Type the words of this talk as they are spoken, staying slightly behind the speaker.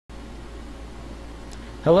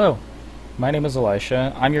Hello, my name is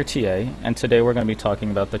Elisha, I'm your TA, and today we're going to be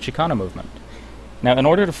talking about the Chicano movement. Now, in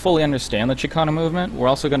order to fully understand the Chicano movement, we're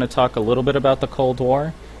also going to talk a little bit about the Cold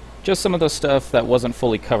War, just some of the stuff that wasn't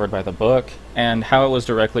fully covered by the book, and how it was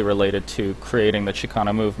directly related to creating the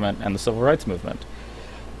Chicano movement and the civil rights movement.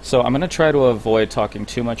 So I'm going to try to avoid talking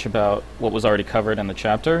too much about what was already covered in the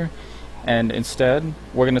chapter, and instead,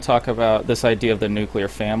 we're going to talk about this idea of the nuclear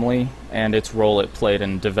family and its role it played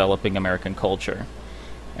in developing American culture.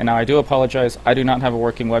 And now I do apologize, I do not have a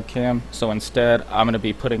working webcam, so instead I'm going to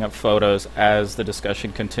be putting up photos as the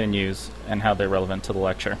discussion continues and how they're relevant to the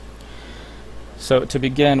lecture. So to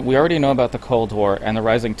begin, we already know about the Cold War and the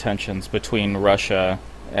rising tensions between Russia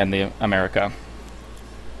and America.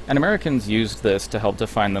 And Americans used this to help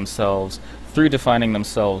define themselves through defining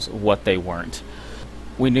themselves what they weren't.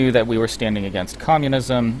 We knew that we were standing against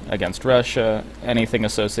communism, against Russia, anything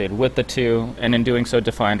associated with the two, and in doing so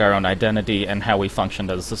defined our own identity and how we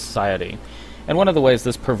functioned as a society. And one of the ways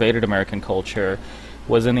this pervaded American culture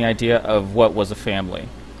was in the idea of what was a family,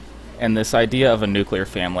 and this idea of a nuclear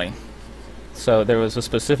family. So there was a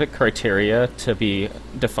specific criteria to be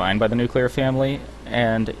defined by the nuclear family,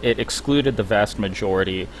 and it excluded the vast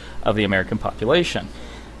majority of the American population.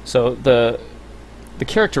 So the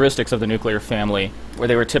characteristics of the nuclear family were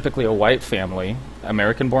they were typically a white family,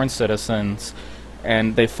 American-born citizens,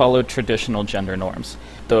 and they followed traditional gender norms.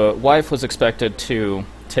 The wife was expected to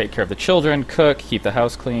take care of the children, cook, keep the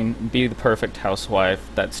house clean, be the perfect housewife,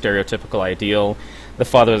 that stereotypical ideal. The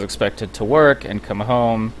father was expected to work and come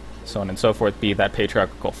home, so on and so forth, be that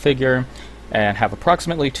patriarchal figure, and have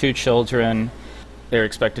approximately 2 children. They're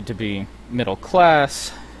expected to be middle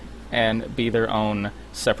class and be their own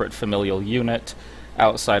separate familial unit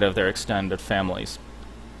outside of their extended families.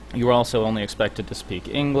 You were also only expected to speak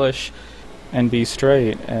English and be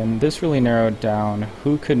straight, and this really narrowed down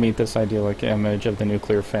who could meet this idyllic image of the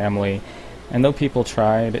nuclear family. And though people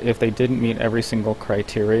tried, if they didn't meet every single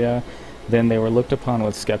criteria, then they were looked upon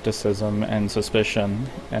with skepticism and suspicion.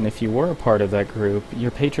 And if you were a part of that group,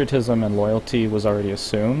 your patriotism and loyalty was already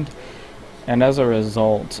assumed. And as a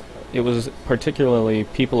result, it was particularly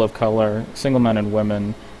people of color, single men and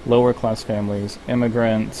women, lower class families,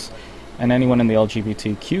 immigrants, and anyone in the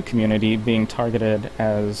LGBTQ community being targeted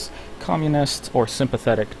as communists or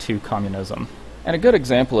sympathetic to communism. And a good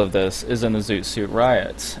example of this is in the Zoot Suit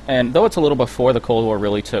riots. And though it's a little before the Cold War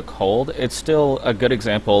really took hold, it's still a good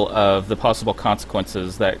example of the possible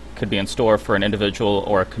consequences that could be in store for an individual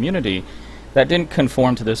or a community that didn't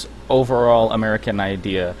conform to this overall American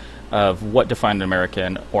idea of what defined an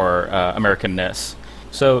American or Americanness.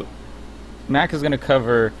 So Mac is going to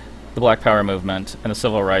cover the Black Power movement and the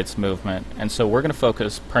Civil Rights movement, and so we're going to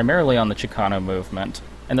focus primarily on the Chicano movement.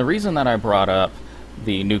 And the reason that I brought up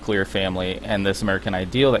the nuclear family and this American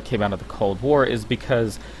ideal that came out of the Cold War is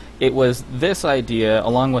because it was this idea,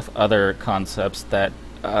 along with other concepts, that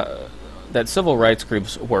civil rights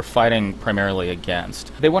groups were fighting primarily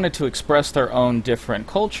against. They wanted to express their own different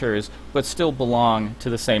cultures, but still belong to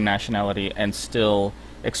the same nationality and still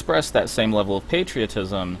express that same level of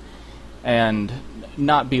patriotism, and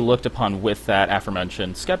not be looked upon with that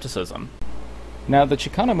aforementioned skepticism. Now, the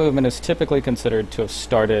Chicano movement is typically considered to have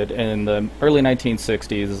started in the early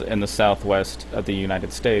 1960s in the southwest of the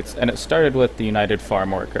United States, and it started with the United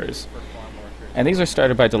Farm Workers. And these are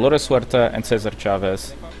started by Dolores Huerta and Cesar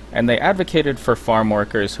Chavez, and they advocated for farm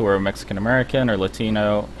workers who were Mexican-American or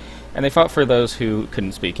Latino, and they fought for those who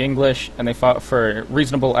couldn't speak English, and they fought for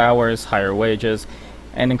reasonable hours, higher wages,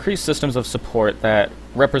 and increased systems of support that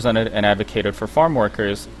represented and advocated for farm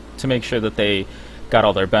workers to make sure that they got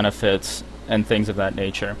all their benefits and things of that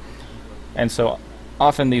nature. And so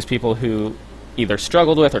often these people who either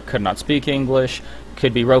struggled with or could not speak English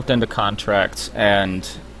could be roped into contracts and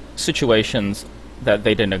situations that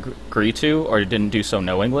they didn't agree to or didn't do so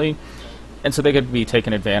knowingly, and so they could be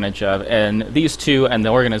taken advantage of. And these two and the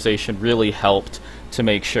organization really helped to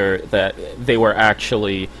make sure that they were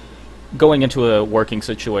actually going into a working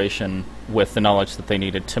situation with the knowledge that they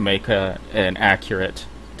needed to make an accurate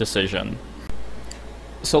decision.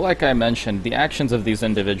 So like I mentioned, the actions of these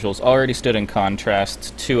individuals already stood in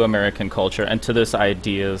contrast to American culture and to this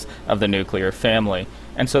ideas of the nuclear family.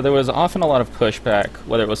 And so there was often a lot of pushback,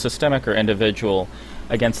 whether it was systemic or individual,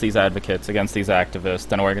 against these advocates, against these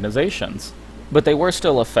activists and organizations. But they were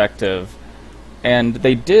still effective, and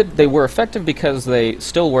they were effective because they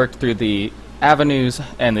still worked through the avenues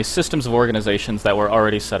and the systems of organizations that were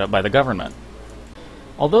already set up by the government.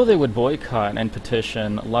 Although they would boycott and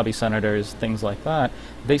petition, lobby senators, things like that,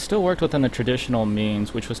 they still worked within the traditional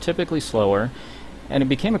means, which was typically slower, and it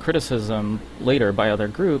became a criticism later by other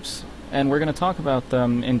groups and we're going to talk about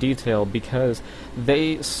them in detail because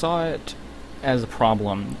they saw it as a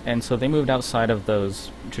problem, and so they moved outside of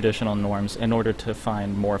those traditional norms in order to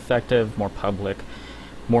find more effective, more public,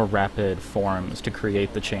 more rapid forms to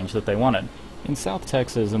create the change that they wanted. In South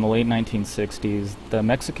Texas in the late 1960s, the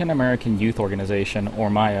Mexican-American Youth Organization,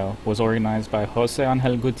 or MAYO, was organized by Jose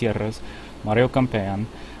Angel Gutierrez, Mario Campean,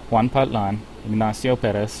 Juan Patlan, Ignacio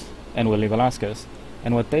Perez, and Willie Velasquez.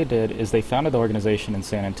 And what they did is they founded the organization in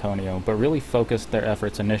San Antonio, but really focused their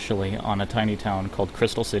efforts initially on a tiny town called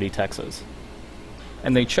Crystal City, Texas.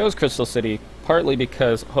 And they chose Crystal City partly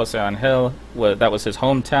because Jose Angel, that was his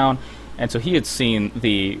hometown, and so he had seen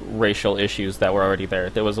the racial issues that were already there.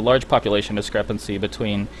 There was a large population discrepancy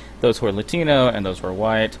between those who were Latino and those who were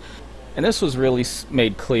white. And this was really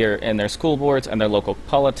made clear in their school boards and their local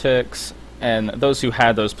politics, and those who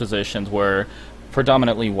had those positions were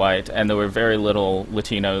predominantly white, and there were very little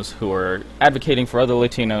Latinos who were advocating for other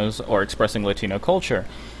Latinos or expressing Latino culture.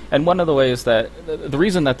 And one of the ways that, the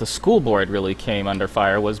reason that the school board really came under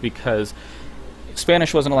fire was because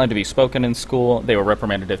Spanish wasn't allowed to be spoken in school. They were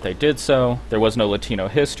reprimanded if they did so. There was no Latino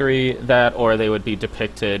history or they would be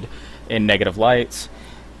depicted in negative lights.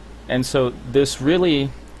 And so this really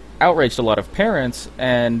outraged a lot of parents,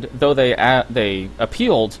 and though they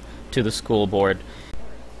appealed to the school board,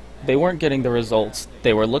 they weren't getting the results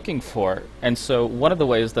they were looking for. And so one of the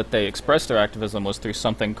ways that they expressed their activism was through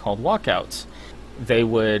something called walkouts. They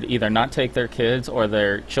would either not take their kids or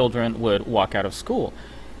their children would walk out of school.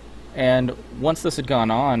 And once this had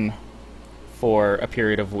gone on for a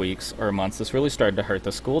period of weeks or months, this really started to hurt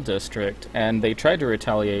the school district, and they tried to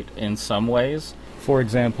retaliate in some ways. For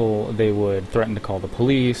example, they would threaten to call the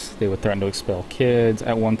police, they would threaten to expel kids.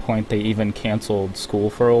 At one point, they even canceled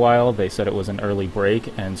school for a while. They said it was an early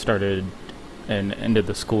break and ended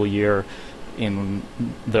the school year in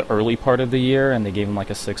the early part of the year, and they gave them like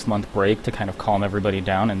a 6-month break to kind of calm everybody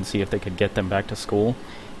down and see if they could get them back to school.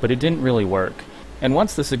 But it didn't really work. And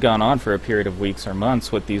once this had gone on for a period of weeks or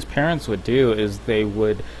months, what these parents would do is they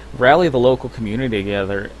would rally the local community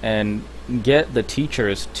together and get the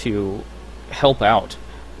teachers to help out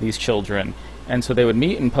these children. And so they would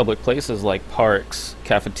meet in public places like parks,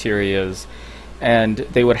 cafeterias, and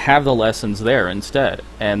they would have the lessons there instead.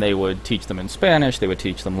 And they would teach them in Spanish, they would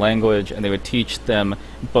teach them language, and they would teach them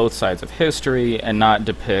both sides of history and not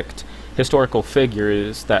depict historical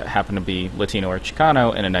figures that happen to be Latino or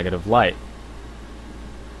Chicano in a negative light.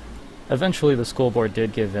 Eventually the school board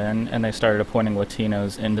did give in, and they started appointing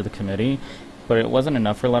Latinos into the committee, but it wasn't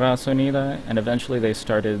enough for La Raza Unida, and eventually they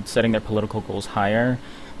started setting their political goals higher,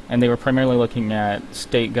 and they were primarily looking at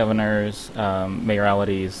state governors,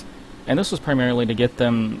 mayoralities, and this was primarily to get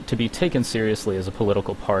them to be taken seriously as a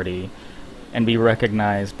political party and be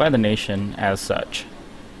recognized by the nation as such.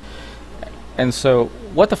 And so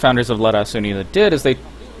what the founders of La Raza Unida did is they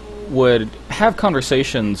would have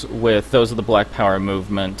conversations with those of the Black Power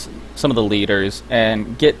movement, some of the leaders,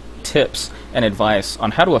 and get tips and advice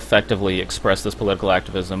on how to effectively express this political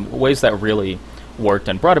activism, ways that really worked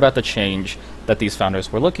and brought about the change that these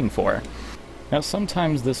founders were looking for. Now,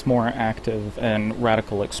 sometimes this more active and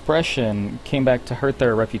radical expression came back to hurt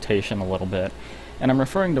their reputation a little bit, and I'm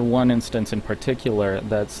referring to one instance in particular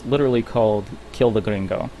that's literally called Kill the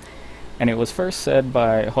Gringo. And it was first said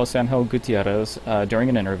by Jose Angel Gutierrez during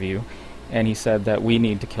an interview, and he said that we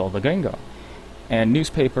need to kill the gringo. And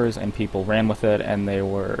newspapers and people ran with it, and they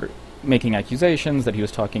were making accusations that he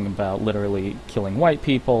was talking about literally killing white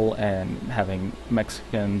people and having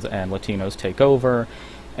Mexicans and Latinos take over.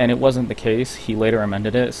 And it wasn't the case. He later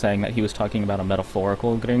amended it, saying that he was talking about a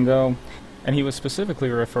metaphorical gringo. And he was specifically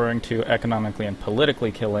referring to economically and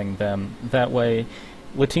politically killing them. That way,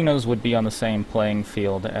 Latinos would be on the same playing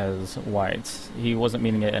field as whites. He wasn't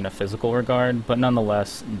meaning it in a physical regard, but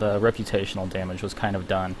nonetheless, the reputational damage was kind of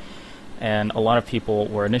done. And a lot of people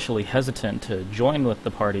were initially hesitant to join with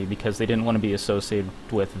the party because they didn't want to be associated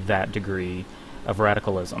with that degree of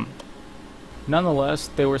radicalism. Nonetheless,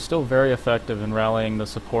 they were still very effective in rallying the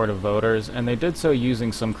support of voters, and they did so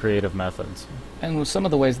using some creative methods. And some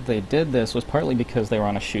of the ways that they did this was partly because they were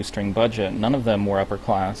on a shoestring budget. None of them were upper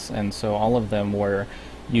class, and so all of them were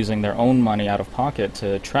using their own money out of pocket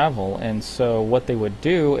to travel. And so what they would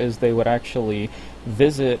do is they would actually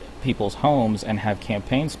visit people's homes and have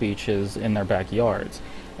campaign speeches in their backyards.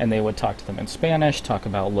 And they would talk to them in Spanish, talk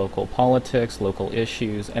about local politics, local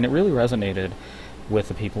issues, and it really resonated with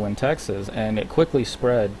the people in Texas, and it quickly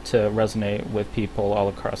spread to resonate with people all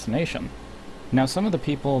across the nation. Now, some of the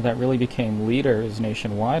people that really became leaders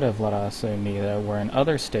nationwide of La Raza Unida were in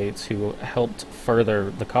other states who helped further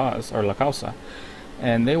the cause, or la causa,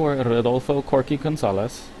 and they were Rodolfo Corky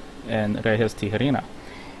Gonzalez and Reyes Tijerina.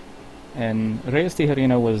 And Reyes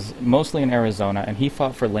Tijerino was mostly in Arizona, and he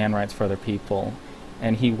fought for land rights for other people.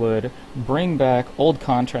 And he would bring back old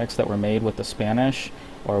contracts that were made with the Spanish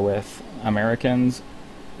or with Americans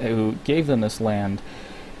who gave them this land,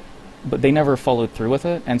 but they never followed through with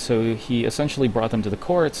it, and so he essentially brought them to the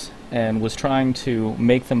courts and was trying to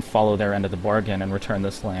make them follow their end of the bargain and return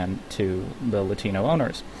this land to the Latino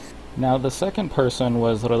owners. Now, the second person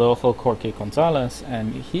was Rodolfo Corky Gonzalez,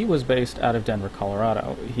 and he was based out of Denver,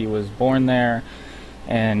 Colorado. He was born there,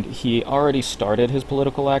 and he already started his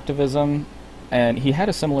political activism, and he had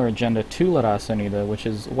a similar agenda to La Raza Unida, which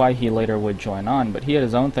is why he later would join on, but he had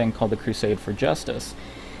his own thing called the Crusade for Justice.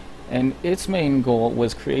 And its main goal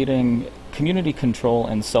was creating community control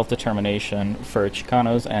and self-determination for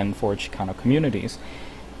Chicanos and for Chicano communities.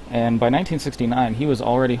 And by 1969, he was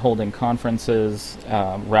already holding conferences,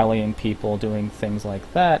 rallying people, doing things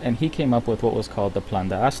like that, and he came up with what was called the Plan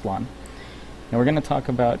de Aztlán. Now we're going to talk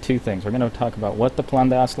about two things. We're going to talk about what the Plan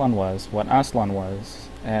de Aztlán was, what Aztlán was,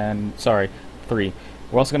 and, three.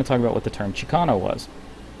 We're also going to talk about what the term Chicano was.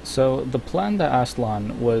 So the Plan de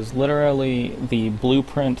Aztlán was literally the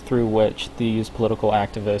blueprint through which these political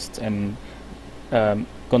activists and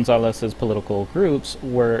Gonzalez's political groups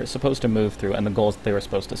were supposed to move through, and the goals that they were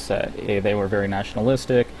supposed to set. They were very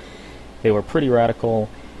nationalistic, they were pretty radical,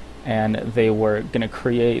 and they were going to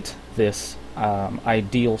create this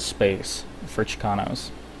ideal space for Chicanos.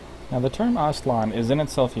 Now the term Aztlán is in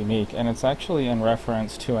itself unique, and it's actually in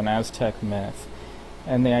reference to an Aztec myth.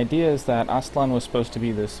 And the idea is that Aztlán was supposed to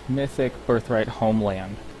be this mythic birthright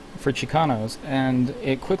homeland for Chicanos, and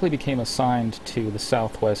it quickly became assigned to the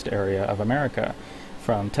southwest area of America.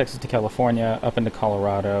 From Texas to California, up into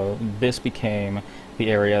Colorado, this became the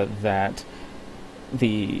area that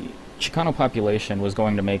the Chicano population was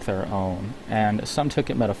going to make their own. And some took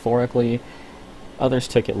it metaphorically, others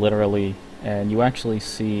took it literally, and you actually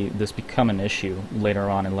see this become an issue later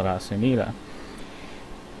on in La Raza Unida.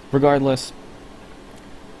 Regardless,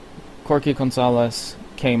 Corky Gonzalez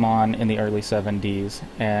came on in the early 70s,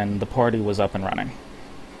 and the party was up and running.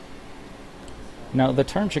 Now, the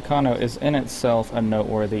term Chicano is in itself a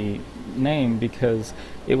noteworthy name because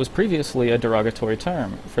it was previously a derogatory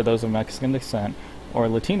term for those of Mexican descent or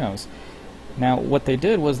Latinos. Now, what they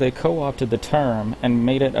did was they co-opted the term and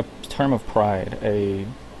made it a term of pride,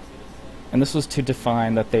 and this was to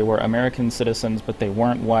define that they were American citizens, but they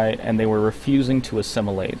weren't white, and they were refusing to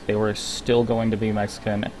assimilate. They were still going to be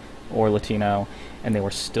Mexican or Latino, and they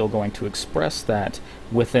were still going to express that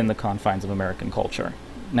within the confines of American culture.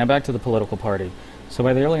 Now back to the political party. So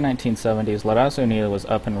by the early 1970s, La Raza Unida was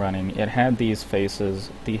up and running. It had these faces,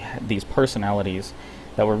 these personalities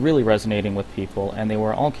that were really resonating with people, and they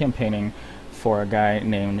were all campaigning for a guy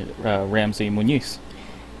named Ramsey Muñiz.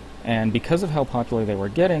 And because of how popular they were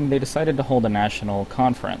getting, they decided to hold a national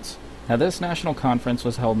conference. Now this national conference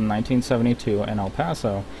was held in 1972 in El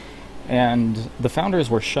Paso, and the founders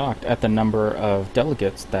were shocked at the number of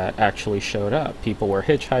delegates that actually showed up. People were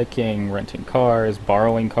hitchhiking, renting cars,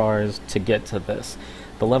 borrowing cars to get to this.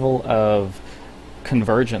 The level of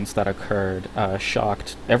convergence that occurred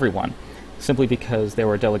shocked everyone, simply because there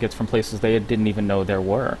were delegates from places they didn't even know there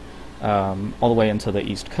were. All the way into the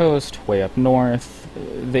East Coast, way up north.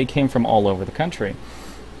 They came from all over the country.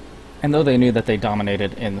 And though they knew that they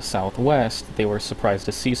dominated in the Southwest, they were surprised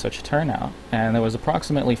to see such a turnout. And there was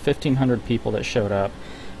approximately 1,500 people that showed up,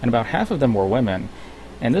 and about half of them were women.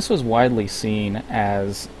 And this was widely seen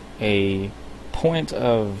as a point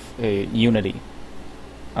of unity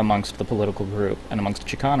amongst the political group and amongst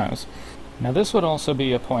Chicanos. Now this would also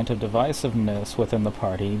be a point of divisiveness within the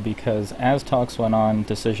party, because as talks went on,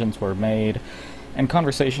 decisions were made, and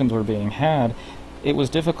conversations were being had, it was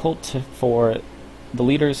difficult for the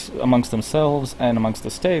leaders amongst themselves and amongst the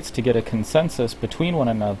states to get a consensus between one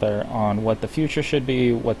another on what the future should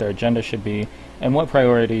be, what their agenda should be, and what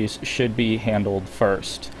priorities should be handled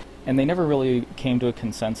first. And they never really came to a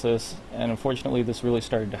consensus, and unfortunately this really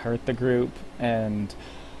started to hurt the group. And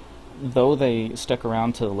though they stuck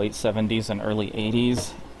around to the late 70s and early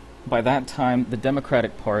 80s, by that time the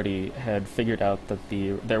Democratic Party had figured out that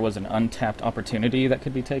there was an untapped opportunity that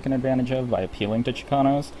could be taken advantage of by appealing to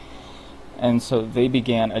Chicanos. And so they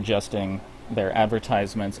began adjusting their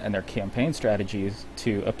advertisements and their campaign strategies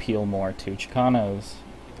to appeal more to Chicanos.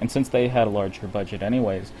 And since they had a larger budget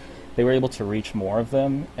anyways, they were able to reach more of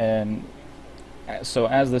them. And so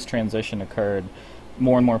as this transition occurred,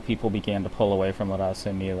 more and more people began to pull away from La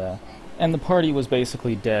Raza Unida. And the party was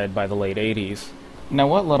basically dead by the late 80s. Now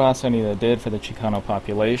what La Raza Unida did for the Chicano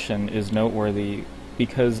population is noteworthy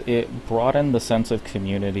because it broadened the sense of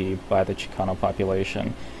community by the Chicano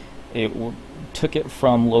population. took it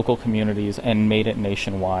from local communities and made it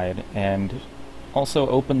nationwide, and also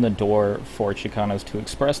opened the door for Chicanos to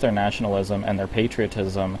express their nationalism and their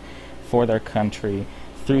patriotism for their country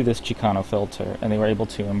through this Chicano filter, and they were able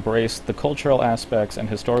to embrace the cultural aspects and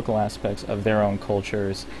historical aspects of their own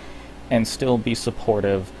cultures and still be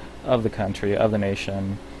supportive of the country, of the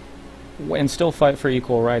nation, and still fight for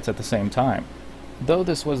equal rights at the same time. Though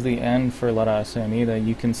this was the end for La Raza Unida,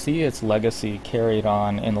 you can see its legacy carried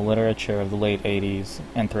on in the literature of the late 80s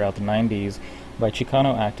and throughout the 90s by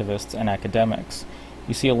Chicano activists and academics.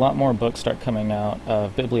 You see a lot more books start coming out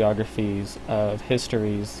of bibliographies, of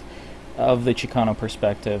histories, of the Chicano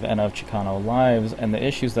perspective and of Chicano lives and the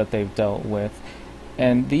issues that they've dealt with.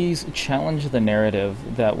 And these challenge the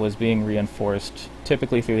narrative that was being reinforced,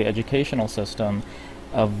 typically through the educational system,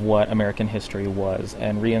 of what American history was,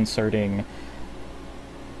 and reinserting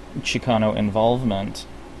Chicano involvement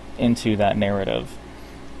into that narrative.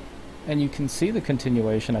 And you can see the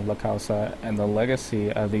continuation of La Causa and the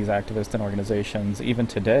legacy of these activists and organizations even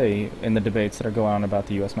today in the debates that are going on about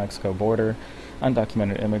the U.S.-Mexico border,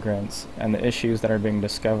 undocumented immigrants, and the issues that are being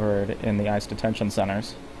discovered in the ICE detention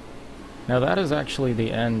centers. Now that is actually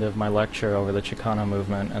the end of my lecture over the Chicano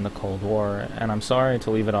movement and the Cold War, and I'm sorry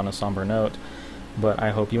to leave it on a somber note, but I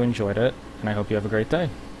hope you enjoyed it, and I hope you have a great day.